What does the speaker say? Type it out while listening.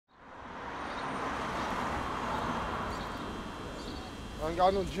ain't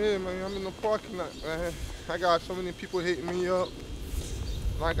got no gym, man. I'm in the parking lot, man. I got so many people hitting me up.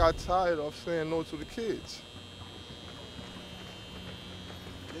 And I got tired of saying no to the kids.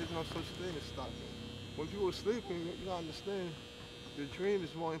 There's no such thing as stopping. When people are sleeping, you gotta understand your dream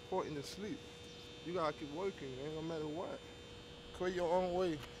is more important than sleep. You gotta keep working, man, no matter what. Create your own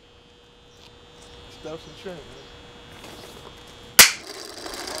way. It's Delson Training, man.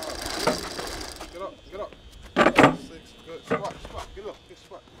 Get up, get up. 6, good. Squat, get up, get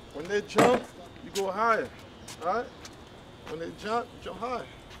squat. When they jump, you go higher, all right? When they jump high,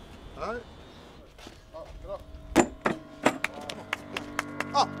 all right? Up, get up.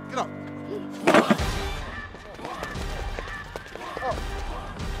 Up, get up. Up.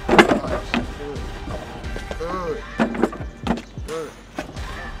 Good.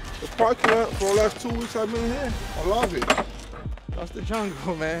 The parking lot for the last 2 weeks I've been here, I love it. That's the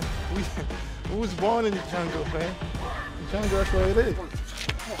jungle, man. We was born in the jungle, man. The jungle, that's what it is.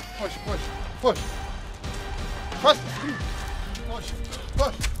 Push.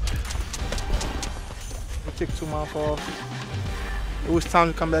 We took 2 months off. It was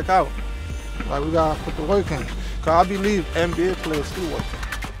time to come back out. Like, we gotta put the work in. Cause I believe NBA players still working.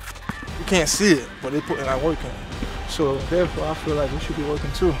 You can't see it, but they put in that work in. So therefore, I feel like we should be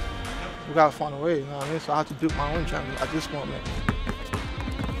working too. We gotta find a way, you know what I mean? So I have to build my own jungle at this moment.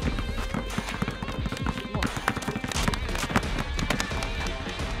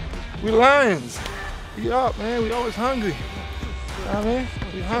 We lions. We up, man. We always hungry. You know what I mean?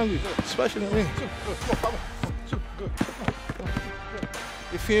 We hungry, especially me.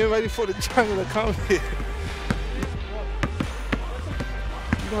 If you ain't ready for the jungle to come here,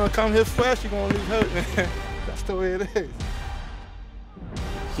 you're gonna come here fresh, you're gonna leave hurt, man. That's the way it is.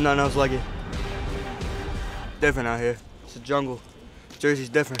 Nothing else like it. Different out here. It's a jungle. Jersey's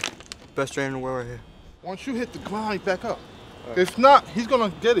different. Best trainer in the world right here. Once you hit the ground, you back up. If not, he's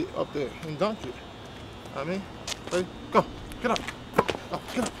gonna get it up there and dunk it. I mean, ready? Go, get up, get up,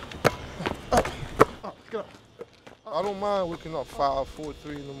 get up. I don't mind waking up 5, 4,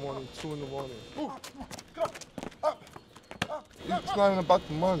 3 in the morning, 2 in the morning. Move, get up. It's not even about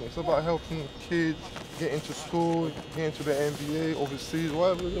the money. It's about helping kids get into school, get into the NBA, overseas,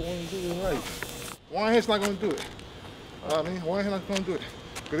 whatever they want to do in life. One hand's not gonna do it. I mean, one hand's not gonna do it.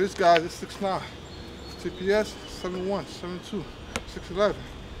 Because this guy is 6'9". TPS 7'1", 7'2", 6'11".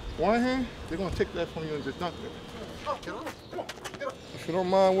 One hand, they're gonna take that from you and just dunk it. If you don't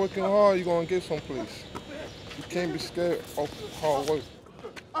mind working hard, you're gonna get someplace. You can't be scared of hard work.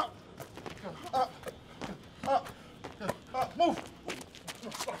 Move!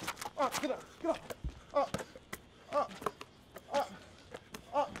 Get up!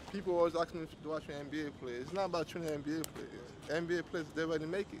 People always ask me to watch NBA players. It's not about training NBA players. NBA players, they're ready to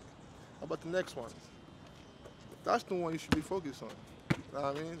make it. How about the next ones? That's the one you should be focused on. You know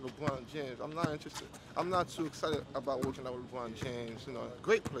what I mean? LeBron James. I'm not interested. I'm not too excited about working out with LeBron James. You know,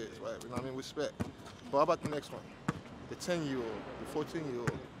 great players, right? You know what I mean? Respect. But how about the next one? The 10-year-old, the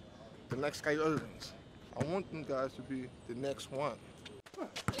 14-year-old, the next Sky Irvings. I want them guys to be the next one.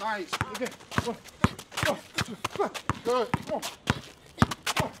 Nice. Okay. Good.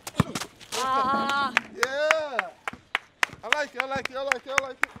 Yeah. I like it.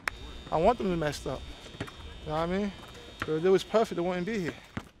 I want them to mess up. You know what I mean? If it was perfect, they wouldn't be here.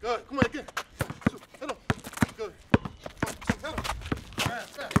 Good. Come on again. Hit him. Good.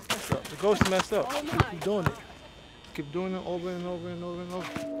 Mess up. The ghost messed up. Keep doing it. Keep doing it over and over and over and over.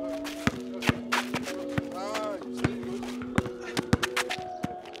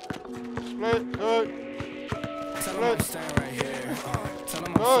 Split. Good. Tell them I'm staying right here. Tell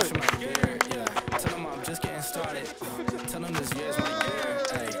them I'm switching my gear. Yeah. Tell them I'm just getting started. Tell them this year's my year.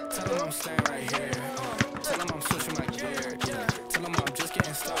 Hey. Tell them I'm staying right here. Tell them I'm switching my gear. Yeah. Tell them I'm just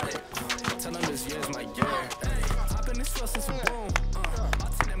getting started. Tell them this year's my year. Hey. Hop in this bus and some boom. I'll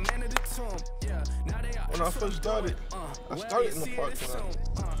take the man to the tomb. Yeah. Now they are. When I first started, I started in the parking lot.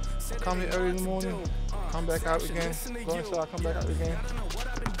 Come here early in the morning, come back out again, go inside, come back out again.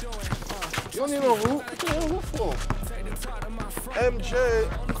 You don't need no roof. What you need a roof for? MJ,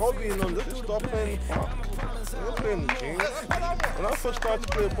 Kobe, and them, they just start playing in the park. They're playing the games. When I first started to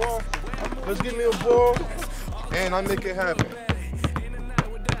play ball, just give me a ball, and I make it happen.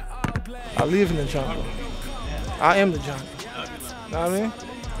 I live in the jungle. I am the jungle. You know what I mean?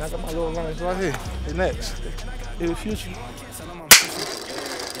 I got my little lines right here. The next. They're the future.